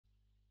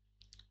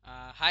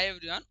Hi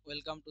everyone,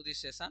 welcome to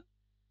this session.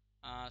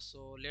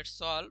 So let's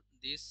solve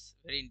this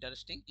very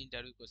interesting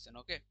interview question.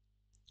 Okay,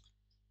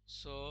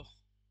 so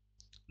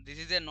this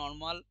is a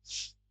normal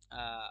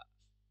uh,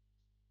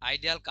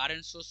 ideal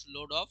current source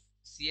load of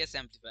CS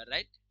amplifier,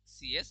 right?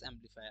 CS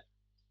amplifier.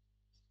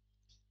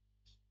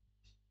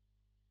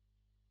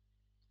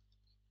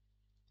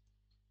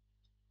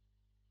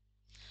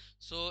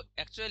 So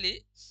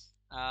actually,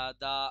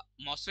 the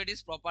MOSFET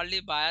is properly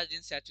biased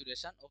in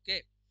saturation.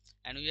 Okay,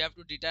 and we have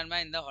to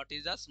determine the what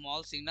is the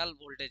small signal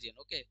voltage gain.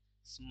 Okay,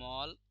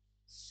 small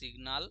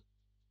signal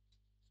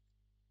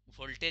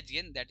voltage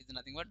gain, that is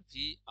nothing but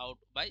V out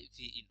by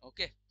V in.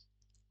 Okay,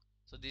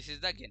 so this is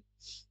the gain,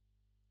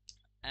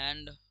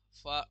 and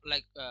for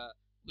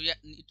we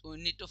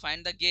need to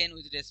find the gain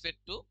with respect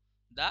to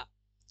the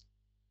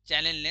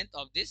channel length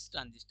of this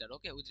transistor.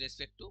 Okay, with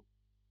respect to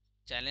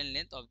channel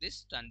length of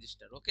this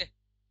transistor. Okay,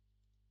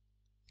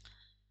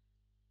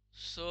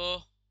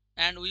 so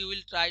and we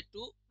will try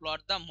to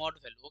plot the mod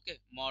value. Okay,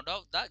 mod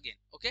of the gain.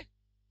 Okay,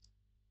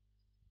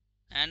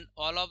 and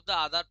all of the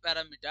other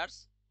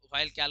parameters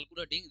while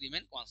calculating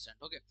remain constant.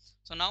 Okay,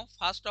 so now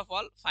first of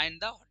all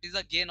find the what is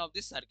the gain of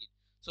this circuit.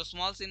 So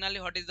small signal,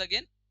 what is the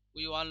gain?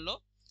 We all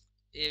know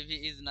AV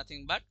is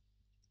nothing but,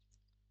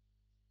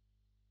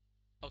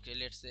 okay,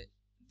 let's say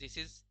this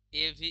is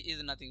AV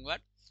is nothing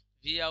but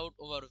V out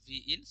over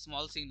V in.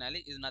 Small signal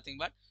is nothing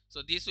but,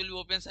 so this will be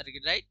open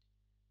circuit, right,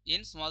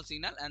 in small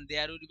signal, and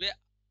there will be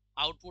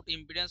output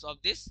impedance of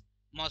this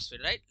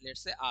MOSFET, right,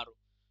 let's say RO.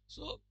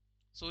 So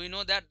we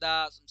know that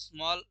the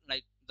small,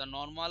 like the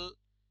normal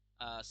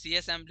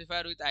CS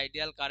amplifier with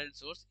ideal current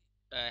source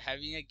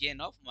having a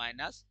gain of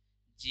minus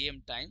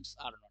GM times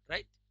R naught,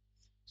 right?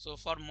 So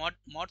for mod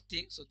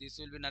thing, so this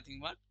will be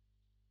nothing but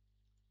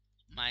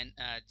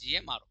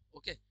GMRO.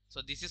 Okay,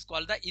 so this is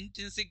called the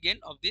intrinsic gain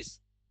of this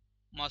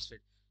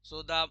MOSFET.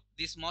 So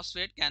this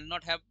MOSFET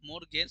cannot have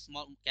more gain,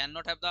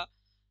 cannot have the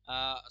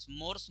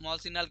more small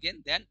signal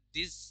gain than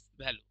this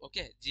value.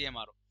 Okay,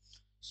 GMRO.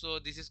 So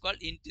this is called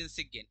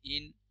intrinsic gain,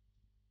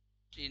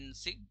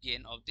 intrinsic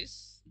gain of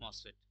this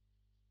MOSFET.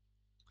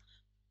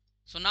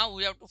 So now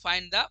we have to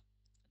find the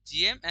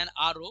GM and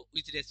RO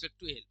with respect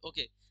to L.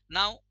 Okay,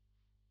 now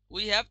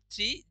we have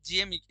three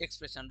GM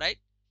expression, right,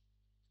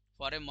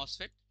 for a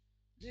MOSFET.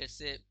 Let's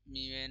say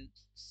mu n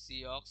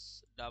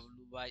Cox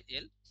W by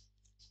L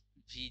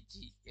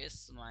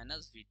VGS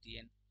minus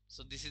VTN.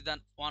 So this is the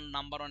one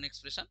number one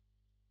expression.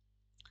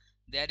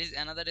 There is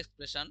another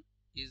expression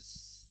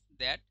is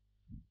that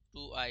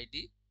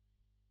 2ID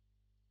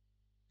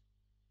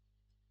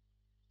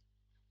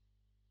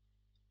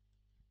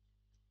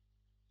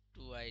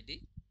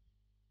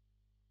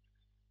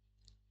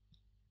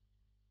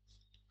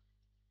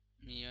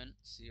mu n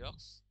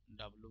Cox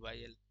W by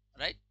L,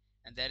 right?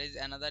 And there is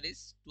another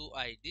is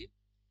 2ID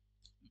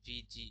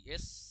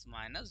VGS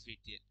minus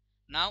VTN.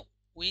 Now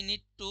we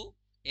need to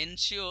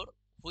ensure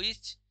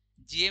which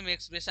GM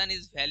expression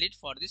is valid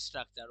for this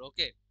structure.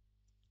 Okay,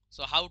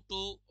 so how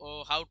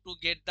to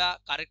get the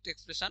correct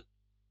expression?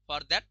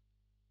 For that,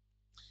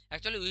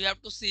 actually we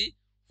have to see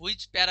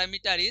which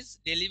parameter is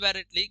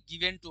deliberately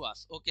given to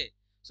us. Okay,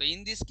 so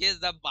in this case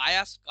the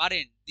bias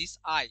current, this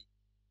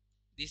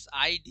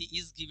ID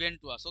is given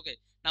to us. Okay,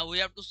 now we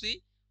have to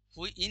see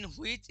in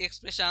which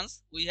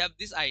expressions we have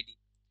this ID.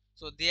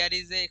 So there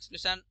is a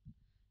expression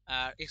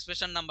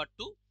number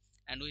 2,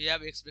 and we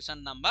have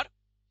expression number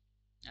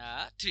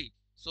 3.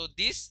 So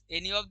this,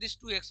 any of these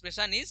two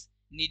expression is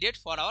needed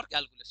for our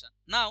calculation.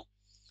 Now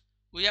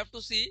we have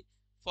to see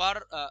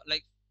for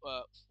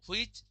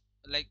which,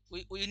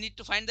 we need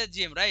to find the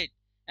GM, right,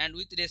 and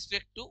with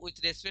respect to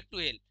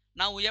L.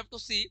 Now we have to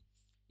see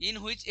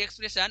in which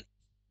expression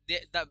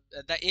the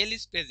L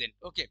is present.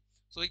 Okay,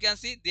 so we can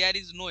see there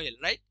is no L,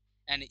 right,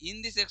 and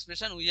in this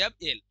expression we have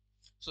L.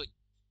 So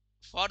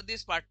for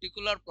this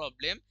particular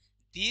problem,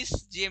 this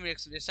GM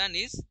expression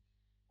is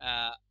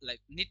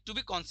need to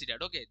be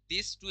considered. Okay,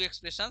 these two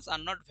expressions are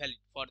not valid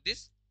for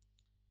this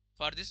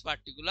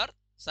particular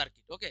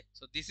circuit. Okay,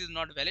 so this is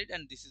not valid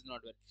and this is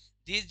not valid.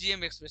 This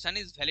GM expression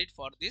is valid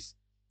for this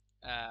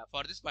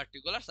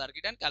particular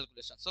circuit and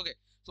calculations. Okay,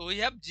 so we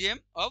have GM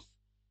of,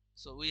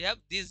 so we have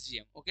this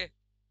GM. Okay,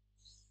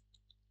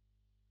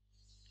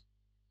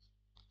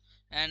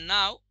 and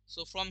now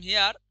so from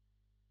here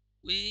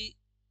we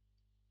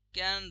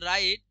can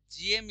write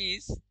GM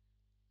is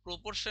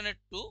proportionate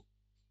to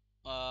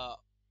uh,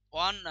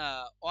 1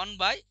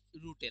 by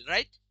root L,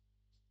 right?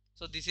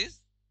 So this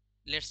is,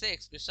 let's say,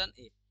 expression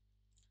A.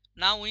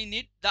 Now we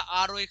need the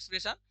RO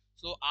expression.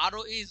 So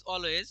RO is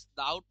always,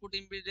 the output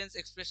impedance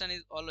expression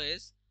is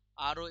always,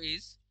 RO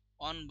is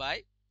 1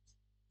 by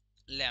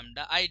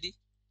lambda ID,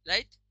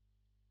 right?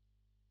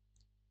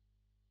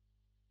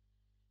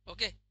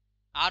 Okay,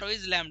 RO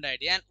is lambda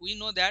ID, and we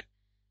know that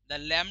the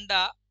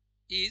lambda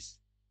is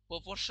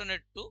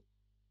proportionate to,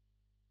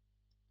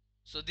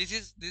 so this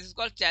is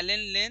called channel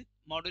length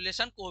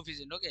modulation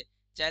coefficient. Okay,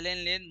 channel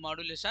length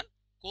modulation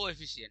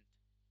coefficient.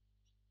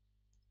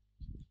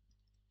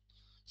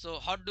 So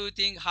how do you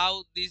think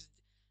how this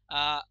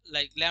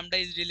lambda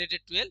is related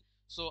to L?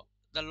 So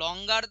the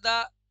longer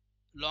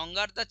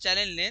the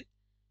channel length,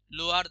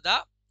 lower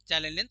the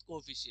channel length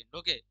coefficient.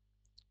 Okay,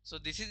 so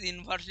this is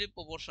inversely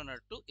proportional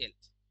to L.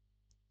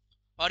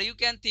 Or you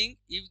can think,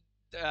 if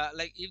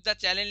like if the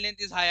channel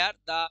length is higher,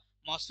 the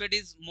MOSFET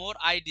is more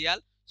ideal,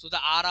 so the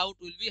R out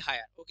will be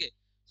higher. Okay,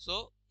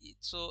 so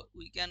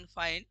we can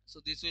find, so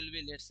this will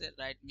be, let's say,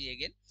 write me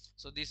again,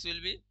 so this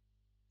will be,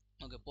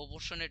 okay,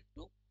 proportionate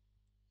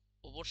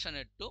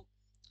to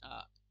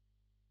uh,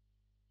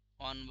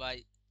 1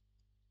 by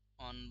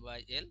 1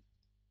 by L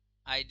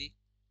ID.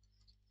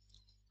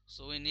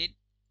 So we need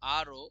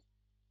RO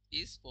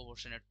is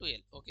proportionate to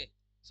L. Okay,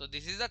 so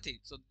this is the thing.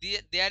 So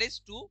there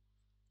is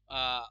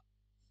uh,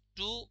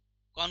 two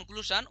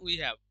conclusion we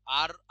have.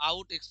 R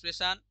out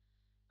expression,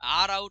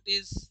 R out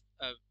is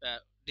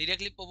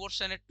directly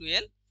proportionate to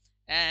L,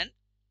 and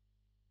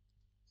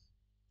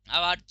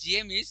our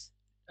GM is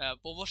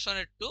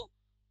proportionate to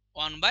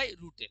 1 by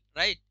root L,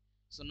 right?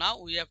 So now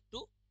we have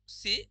to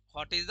see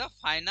what is the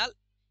final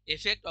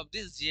effect of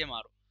this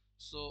GMRO.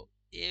 So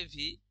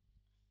AV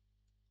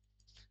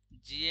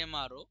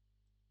GMRO,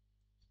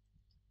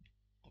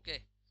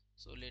 okay,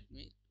 so let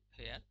me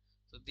here,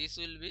 so this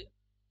will be,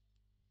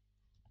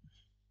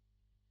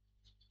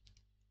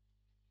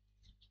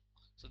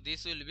 so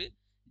this will be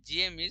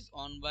GM is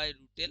 1 by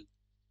root L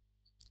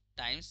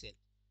times L.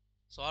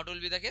 So what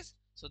will be the case?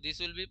 So this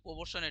will be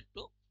proportionate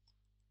to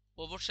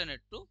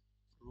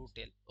root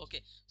L.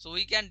 Okay, so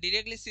we can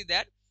directly see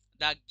that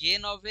the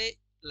gain of a,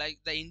 like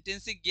the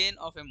intrinsic gain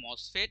of a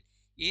MOSFET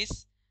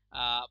is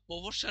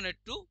proportionate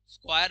to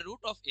square root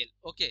of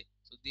L. Okay,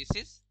 so this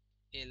is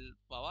L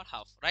power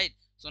half, right?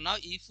 So now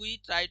if we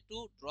try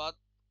to draw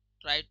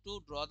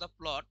the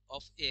plot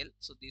of L,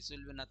 so this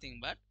will be nothing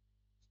but,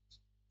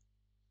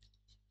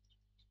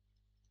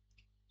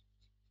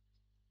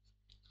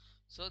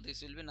 so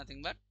this will be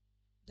nothing but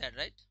that,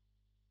 right,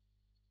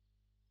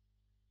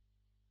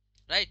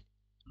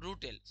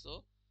 root L.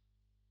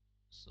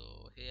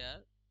 So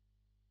here,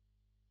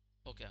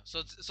 okay,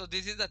 so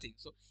this is the thing.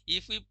 So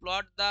if we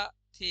plot the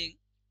thing,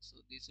 so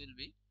this will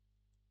be,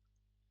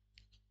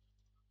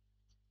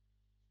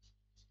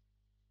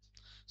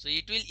 so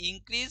it will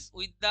increase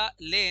with the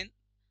length,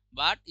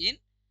 but in,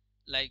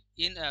 like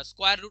in a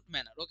square root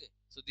manner. Okay,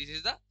 so this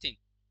is the thing.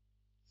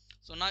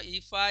 So now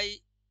if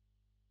I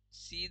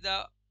see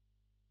the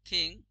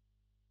thing,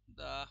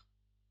 the,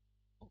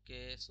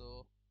 okay,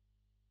 so,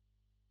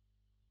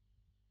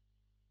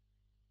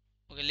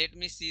 okay, let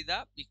me see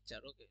the picture.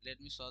 Okay, let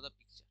me show the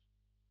picture.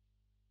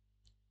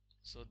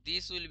 So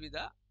this will be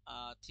the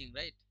thing,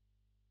 right?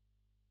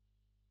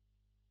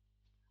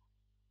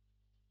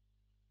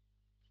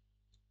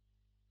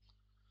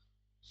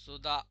 So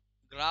the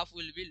graph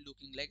will be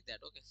looking like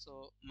that. Okay,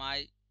 so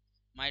my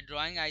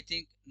drawing, I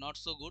think, not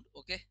so good.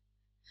 Okay,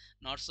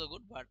 not so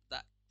good, but the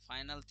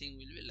final thing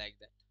will be like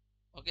that.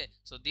 Okay,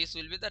 so this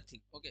will be the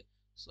thing. Okay,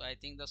 so I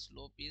think the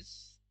slope will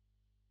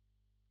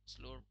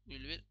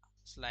be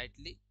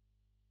slightly,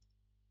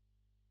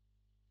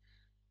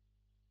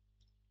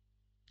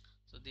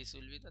 so this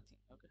will be the thing.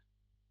 Okay,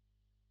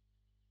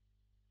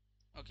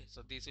 okay,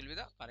 so this will be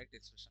the correct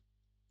expression.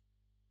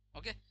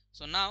 Okay,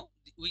 so now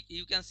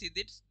you can see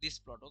this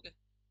plot. Okay,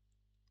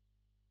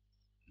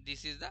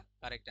 this is the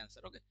correct answer.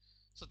 Okay,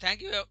 so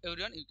thank you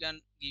everyone, you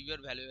can give your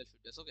valuable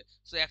feedback. Okay,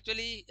 so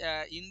actually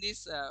in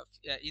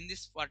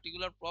this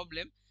particular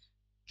problem,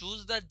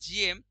 choose the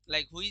GM,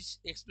 like which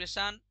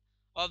expression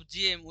of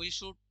GM we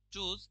should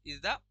choose is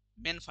the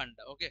main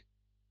funda. Okay,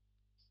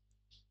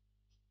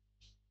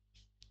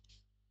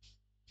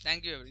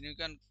 thank you everyone, you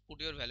can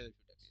put your valuable feedback.